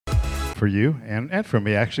for you and for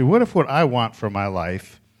me, actually, what if what I want for my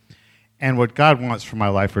life and what God wants for my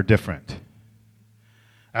life are different?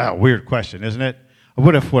 Weird question, isn't it?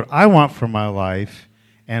 What if what I want for my life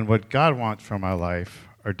and what God wants for my life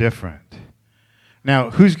are different?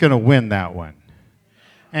 Now, who's going to win that one?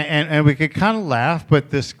 And we could kind of laugh,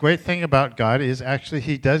 but this great thing about God is actually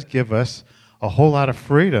He does give us a whole lot of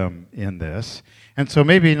freedom in this. And so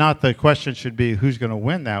maybe not the question should be who's going to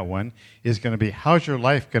win that one, is going to be how's your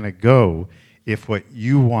life going to go if what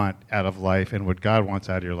you want out of life and what God wants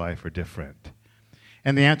out of your life are different?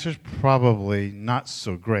 And the answer is probably not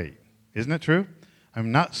so great. Isn't it true?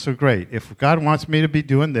 I'm not so great. If God wants me to be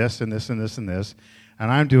doing this and this and this and this,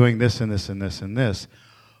 and I'm doing this and this and this and this,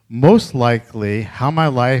 most likely how my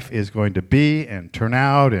life is going to be and turn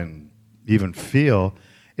out and even feel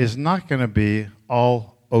is not going to be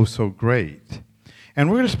all oh so great. And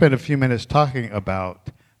we're going to spend a few minutes talking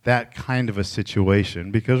about that kind of a situation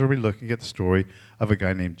because we're looking at the story of a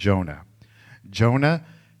guy named Jonah. Jonah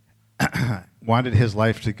wanted his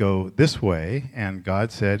life to go this way, and God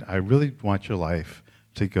said, I really want your life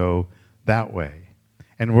to go that way.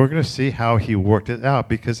 And we're going to see how he worked it out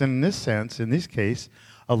because in this sense, in this case,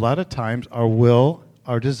 a lot of times our will,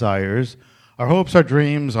 our desires, our hopes, our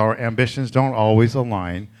dreams, our ambitions don't always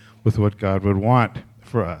align with what God would want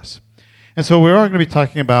for us. And so we are going to be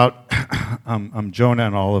talking about Jonah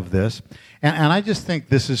and all of this. And I just think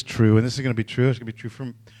this is true, and this is going to be true. It's going to be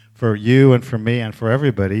true for you and for me and for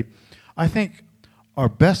everybody. I think our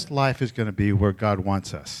best life is going to be where God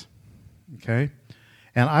wants us, okay?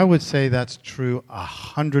 And I would say that's true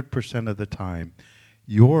 100% of the time.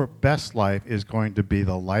 Your best life is going to be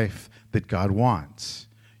the life that God wants.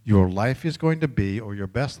 Your life is going to be, or your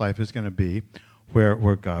best life is going to be,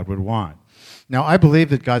 where God would want. Now, I believe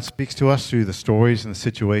that God speaks to us through the stories and the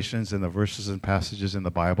situations and the verses and passages in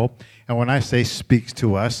the Bible. And when I say speaks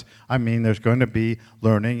to us, I mean there's going to be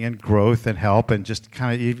learning and growth and help and just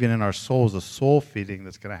kind of even in our souls, a soul feeding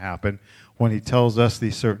that's going to happen when he tells us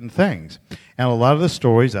these certain things. And a lot of the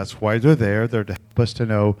stories, that's why they're there. They're to help us to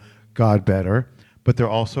know God better, but they're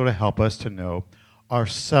also to help us to know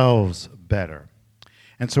ourselves better.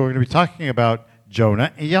 And so we're going to be talking about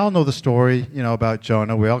Jonah. And y'all know the story, about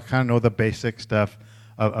Jonah. We all kind of know the basic stuff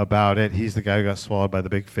about it. He's the guy who got swallowed by the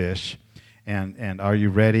big fish. And are you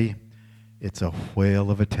ready? It's a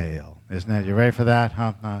whale of a tale, isn't it? You ready for that?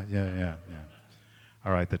 Huh? Yeah.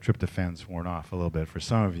 All right, the tryptophan's worn off a little bit for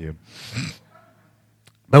some of you.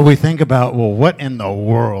 But we think about, well, what in the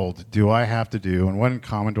world do I have to do, and what in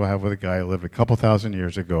common do I have with a guy who lived a couple thousand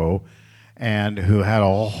years ago and who had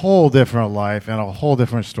a whole different life and a whole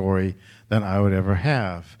different story than I would ever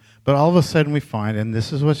have? But all of a sudden we find, and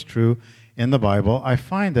this is what's true in the Bible, I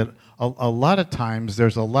find that a lot of times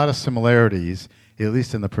there's a lot of similarities, at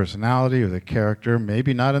least in the personality or the character,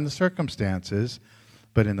 maybe not in the circumstances,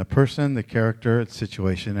 but in the person, the character, the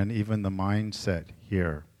situation, and even the mindset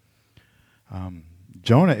here.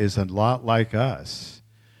 Jonah is a lot like us.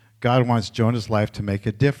 God wants Jonah's life to make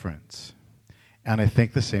a difference. And I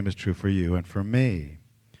think the same is true for you and for me.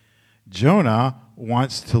 Jonah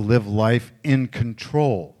wants to live life in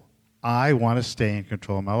control. I want to stay in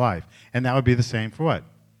control of my life. And that would be the same for what?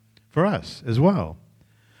 For us as well.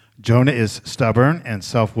 Jonah is stubborn and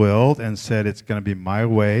self-willed and said it's going to be my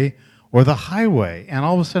way or the highway. And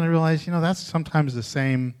all of a sudden I realized, that's sometimes the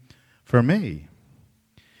same for me.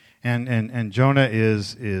 And Jonah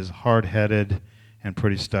is hard-headed and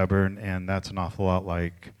pretty stubborn, and that's an awful lot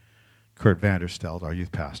like Kurt Vanderstelt, our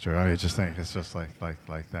youth pastor. I just think it's just like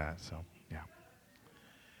that. So, yeah.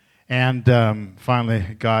 And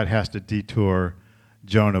finally, God has to detour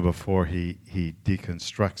Jonah before he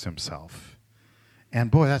deconstructs himself.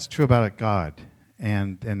 And boy, that's true about God.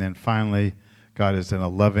 And then finally, God is in a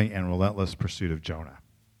loving and relentless pursuit of Jonah.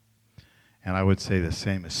 And I would say the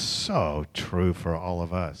same is so true for all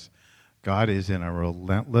of us. God is in a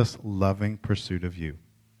relentless, loving pursuit of you.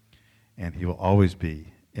 And he will always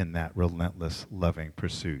be in that relentless, loving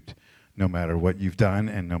pursuit, no matter what you've done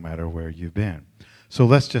and no matter where you've been. So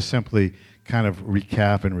let's just simply kind of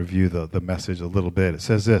recap and review the message a little bit. It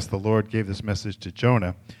says this: the Lord gave this message to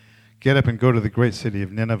Jonah: get up and go to the great city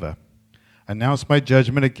of Nineveh. Announce my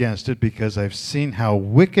judgment against it, because I've seen how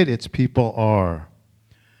wicked its people are.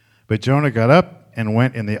 But Jonah got up and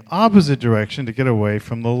went in the opposite direction to get away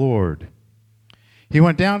from the Lord. He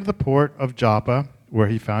went down to the port of Joppa, where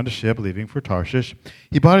he found a ship leaving for Tarshish.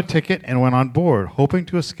 He bought a ticket and went on board, hoping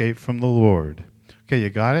to escape from the Lord. Okay, you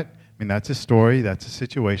got it? I mean, that's his story, that's his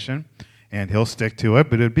situation, and he'll stick to it.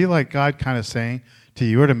 But it'd be like God kind of saying to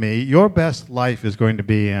you or to me, your best life is going to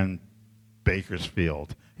be in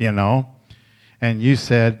Bakersfield, And you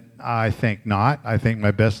said, I think not. I think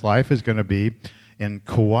my best life is going to be in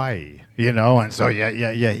Kauai, and so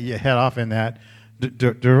you head off in that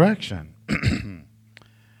direction.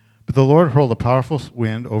 But the Lord hurled a powerful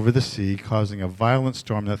wind over the sea, causing a violent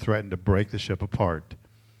storm that threatened to break the ship apart.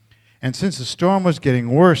 And since the storm was getting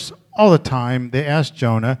worse all the time, they asked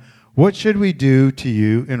Jonah, "What should we do to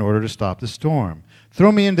you in order to stop the storm?"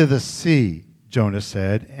 "Throw me into the sea," Jonah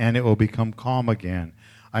said, "and it will become calm again.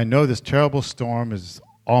 I know this terrible storm is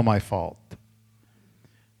all my fault."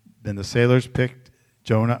 Then the sailors picked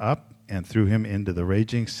Jonah up and threw him into the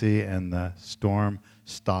raging sea, and the storm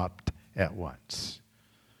stopped at once.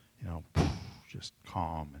 Just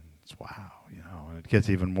calm, and it's wow, and it gets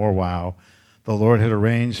even more wow. The Lord had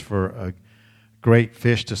arranged for a great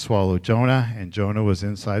fish to swallow Jonah, and Jonah was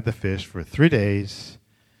inside the fish for 3 days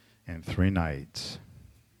and 3 nights.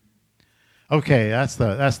 Okay, that's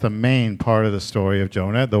the main part of the story of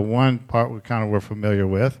Jonah. The one part we're familiar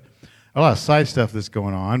with. A lot of side stuff that's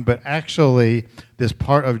going on, but actually this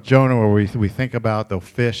part of Jonah where we think about the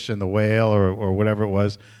fish and the whale or whatever it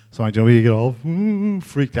was, so we get all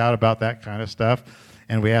freaked out about that kind of stuff,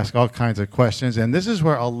 and we ask all kinds of questions, and this is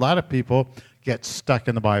where a lot of people get stuck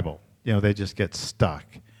in the Bible. They just get stuck.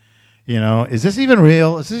 Is this even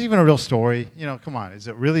real? Is this even a real story? Come on, is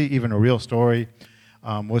it really even a real story?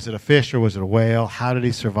 Was it a fish or was it a whale? How did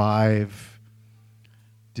he survive?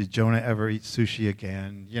 Did Jonah ever eat sushi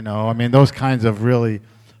again? Those kinds of really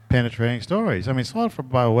penetrating stories. Swallowed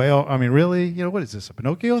by a whale. Really? What is this, a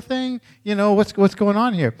Pinocchio thing? What's going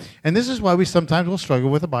on here? And this is why we sometimes will struggle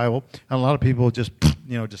with the Bible, and a lot of people just,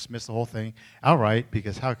 dismiss the whole thing outright,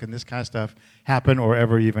 because how can this kind of stuff happen or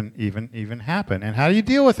ever even happen? And how do you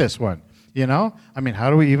deal with this one? How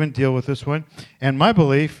do we even deal with this one? And my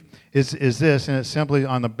belief is this, and it's simply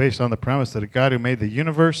based on the premise that a God who made the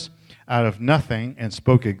universe out of nothing and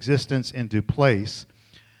spoke existence into place,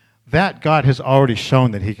 that God has already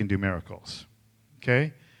shown that he can do miracles.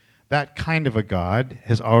 Okay? That kind of a God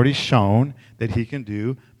has already shown that he can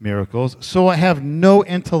do miracles. So I have no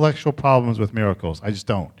intellectual problems with miracles. I just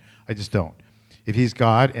don't. If he's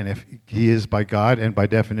God, and if he is by God and by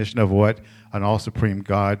definition of what an all-supreme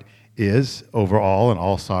God is overall and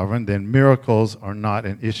all-sovereign, then miracles are not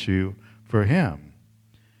an issue for him.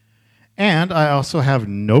 And I also have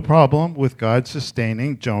no problem with God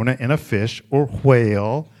sustaining Jonah in a fish or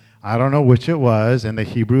whale. I don't know which it was, and the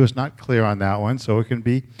Hebrew is not clear on that one, so it can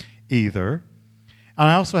be either. And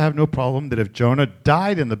I also have no problem that if Jonah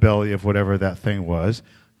died in the belly of whatever that thing was,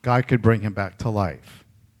 God could bring him back to life.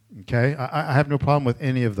 Okay? I have no problem with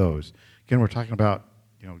any of those. Again, we're talking about,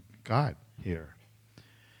 God here.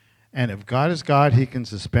 And if God is God, he can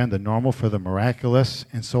suspend the normal for the miraculous,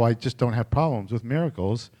 and so I just don't have problems with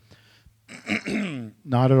miracles.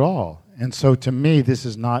 Not at all. And so to me, this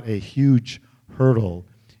is not a huge hurdle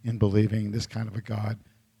in believing this kind of a God,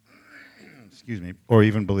 or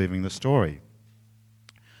even believing the story.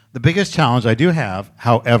 The biggest challenge I do have,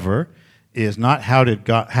 however, is not how did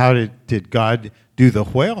God do the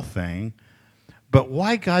whale thing, but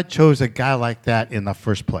why God chose a guy like that in the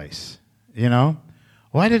first place.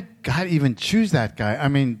 Why did God even choose that guy?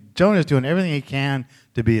 Jonah's doing everything he can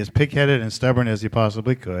to be as pig-headed and stubborn as he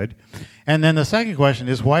possibly could. And then the second question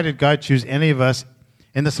is, why did God choose any of us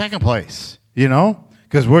in the second place?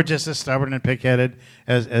 Because we're just as stubborn and pig-headed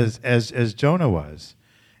as Jonah was.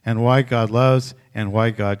 And why God loves and why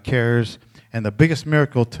God cares. And the biggest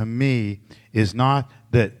miracle to me is not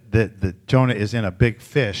that Jonah is in a big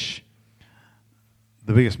fish.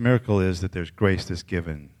 The biggest miracle is that there's grace that's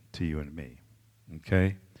given to you and me.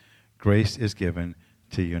 Okay? Grace is given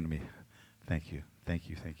to you and me. Thank you.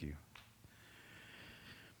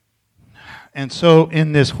 And so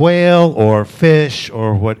in this whale or fish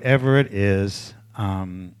or whatever it is,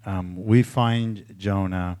 we find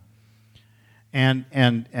Jonah. And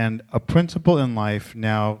a principle in life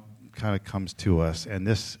now kind of comes to us, and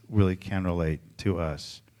this really can relate to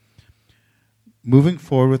us. Moving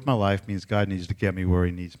forward with my life means God needs to get me where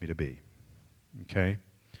he needs me to be. Okay?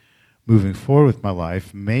 Moving forward with my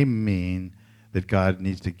life may mean that God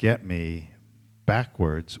needs to get me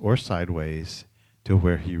backwards or sideways to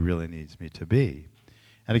where he really needs me to be.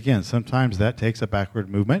 And again, sometimes that takes a backward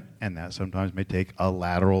movement, and that sometimes may take a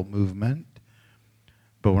lateral movement.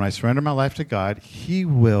 But when I surrender my life to God, he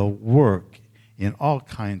will work in all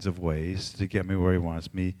kinds of ways to get me where he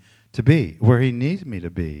wants me to be, where he needs me to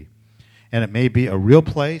be. And it may be a real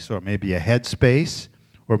place, or it may be a headspace,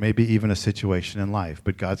 or maybe even a situation in life.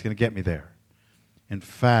 But God's going to get me there. In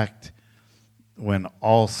fact, when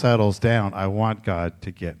all settles down, I want God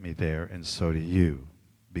to get me there, and so do you,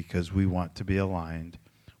 because we want to be aligned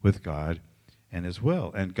with God, and His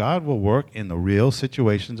will. And God will work in the real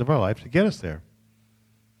situations of our life to get us there.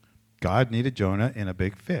 God needed Jonah in a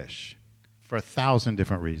big fish for 1,000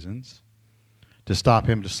 different reasons. To stop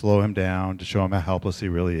him, to slow him down, to show him how helpless he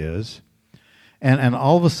really is. And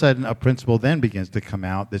all of a sudden, a principle then begins to come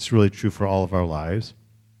out that's really true for all of our lives.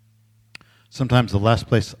 Sometimes the last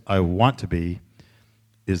place I want to be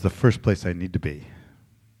is the first place I need to be.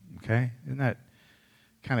 Okay? Isn't that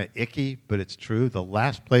kind of icky, but it's true? The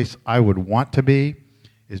last place I would want to be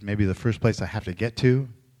is maybe the first place I have to get to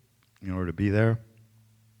in order to be there.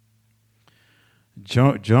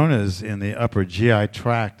 Jonah's in the upper GI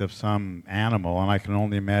tract of some animal, and I can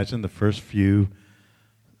only imagine the first few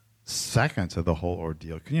seconds of the whole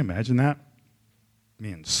ordeal. Can you imagine that?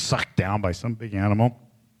 Being sucked down by some big animal.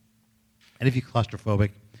 And if you're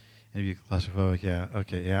claustrophobic, yeah,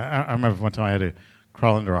 okay, yeah. I remember one time I had to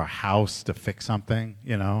crawl into our house to fix something,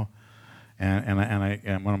 you know,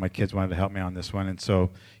 and one of my kids wanted to help me on this one, and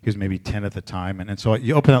so he was maybe 10 at the time, and so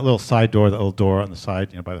you open that little side door, that little door on the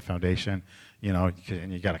side, you know, by the foundation, you know,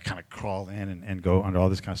 and you got to kind of crawl in and go under all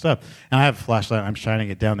this kind of stuff. And I have a flashlight, I'm shining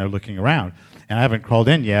it down there, looking around, and I haven't crawled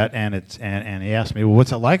in yet. And he asked me, well,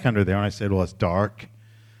 what's it like under there? And I said, well, it's dark,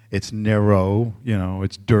 it's narrow, you know,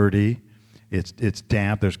 it's dirty, it's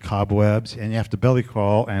damp, there's cobwebs, and you have to belly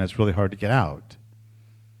crawl, and it's really hard to get out.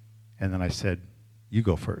 And then I said, you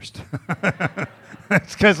go first.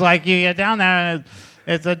 It's because like you get down there, and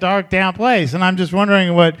it's a dark, damp place, and I'm just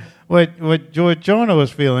wondering what Jonah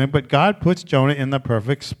was feeling, but God puts Jonah in the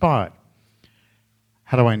perfect spot.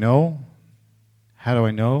 How do I know? How do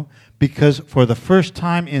I know? Because for the first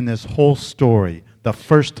time in this whole story, the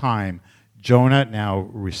first time, Jonah now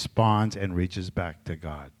responds and reaches back to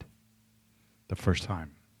God. The first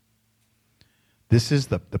time. This is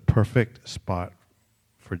the perfect spot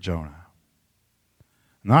for Jonah.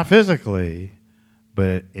 Not physically,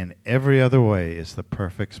 but in every other way, it's the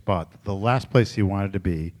perfect spot. The last place he wanted to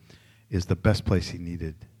be is the best place he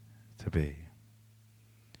needed to be.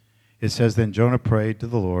 It says, then Jonah prayed to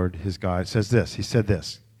the Lord, his God. It says this. He said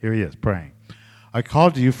this. Here he is praying. I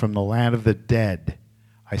called to you from the land of the dead.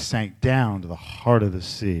 I sank down to the heart of the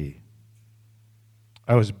sea.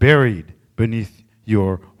 I was buried beneath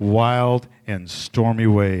your wild and stormy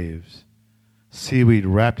waves. Seaweed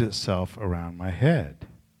wrapped itself around my head.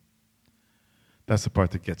 That's the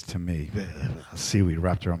part that gets to me. Seaweed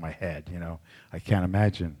wrapped around my head, you know. I can't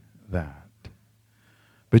imagine that.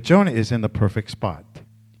 But Jonah is in the perfect spot.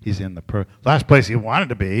 He's in the last place he wanted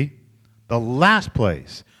to be. The last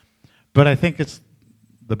place. But I think it's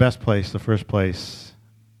the best place, the first place,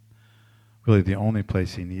 really the only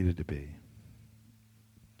place he needed to be.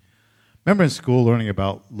 Remember in school learning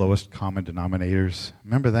about lowest common denominators?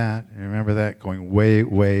 Remember that? You remember that? Going way,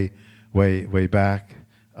 way, way, way back.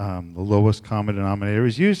 The lowest common denominator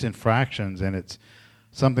is used in fractions, and it's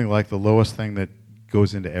something like the lowest thing that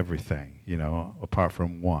goes into everything, you know, apart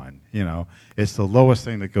from one, you know. It's the lowest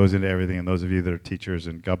thing that goes into everything, and those of you that are teachers,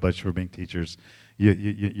 and God bless you for being teachers,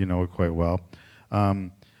 you know it quite well.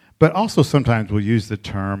 But also sometimes we'll use the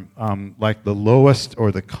term like the lowest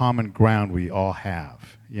or the common ground we all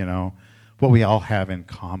have, you know, what we all have in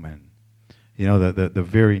common, you know, the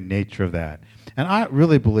very nature of that. And I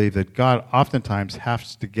really believe that God oftentimes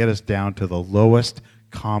has to get us down to the lowest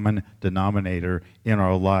common denominator in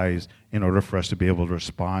our lives in order for us to be able to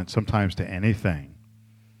respond sometimes to anything.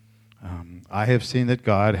 I have seen that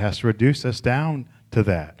God has to reduce us down to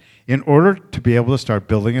that in order to be able to start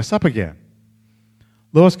building us up again.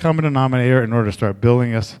 Lowest common denominator in order to start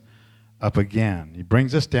building us up again. He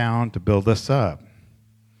brings us down to build us up.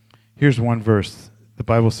 Here's one verse. The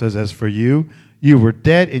Bible says, as for you, you were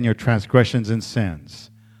dead in your transgressions and sins.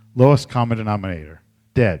 Lowest common denominator.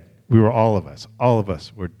 Dead. We were all of us. All of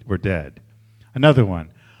us were dead. Another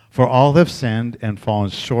one. For all have sinned and fallen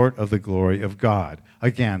short of the glory of God.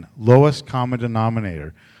 Again, lowest common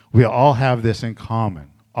denominator. We all have this in common.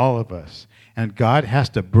 All of us. And God has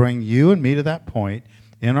to bring you and me to that point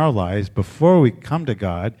in our lives before we come to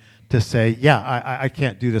God to say, yeah, I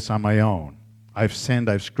can't do this on my own. I've sinned.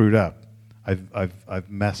 I've screwed up. I've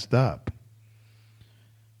messed up.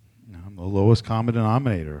 I'm the lowest common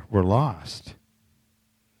denominator. We're lost.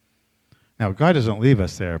 Now, God doesn't leave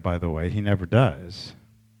us there, by the way. He never does.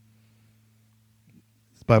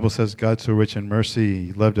 The Bible says God's so rich in mercy,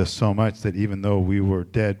 He loved us so much that even though we were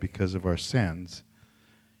dead because of our sins,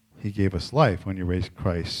 He gave us life when He raised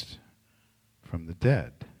Christ from the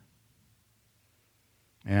dead.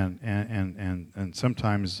 And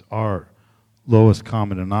sometimes our lowest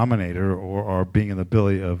common denominator, or our being in the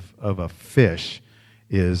belly of a fish,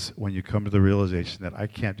 is when you come to the realization that I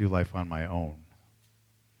can't do life on my own.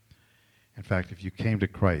 In fact, if you came to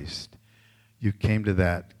Christ, you came to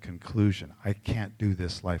that conclusion. I can't do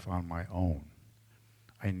this life on my own.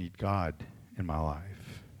 I need God in my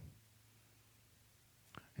life.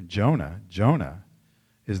 And Jonah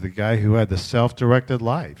is the guy who had the self-directed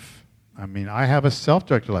life. I mean, I have a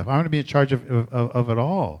self-directed life. I'm going to be in charge of it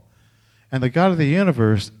all. And the God of the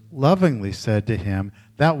universe lovingly said to him,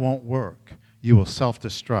 that won't work. You will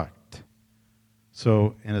self-destruct.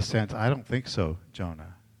 So, in a sense, I don't think so,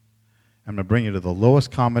 Jonah. I'm going to bring you to the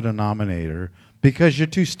lowest common denominator. Because you're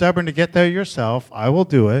too stubborn to get there yourself, I will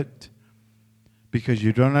do it. Because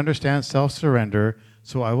you don't understand self-surrender,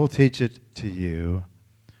 so I will teach it to you.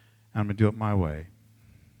 I'm going to do it my way.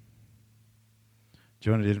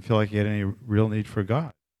 Jonah didn't feel like he had any real need for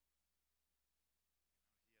God.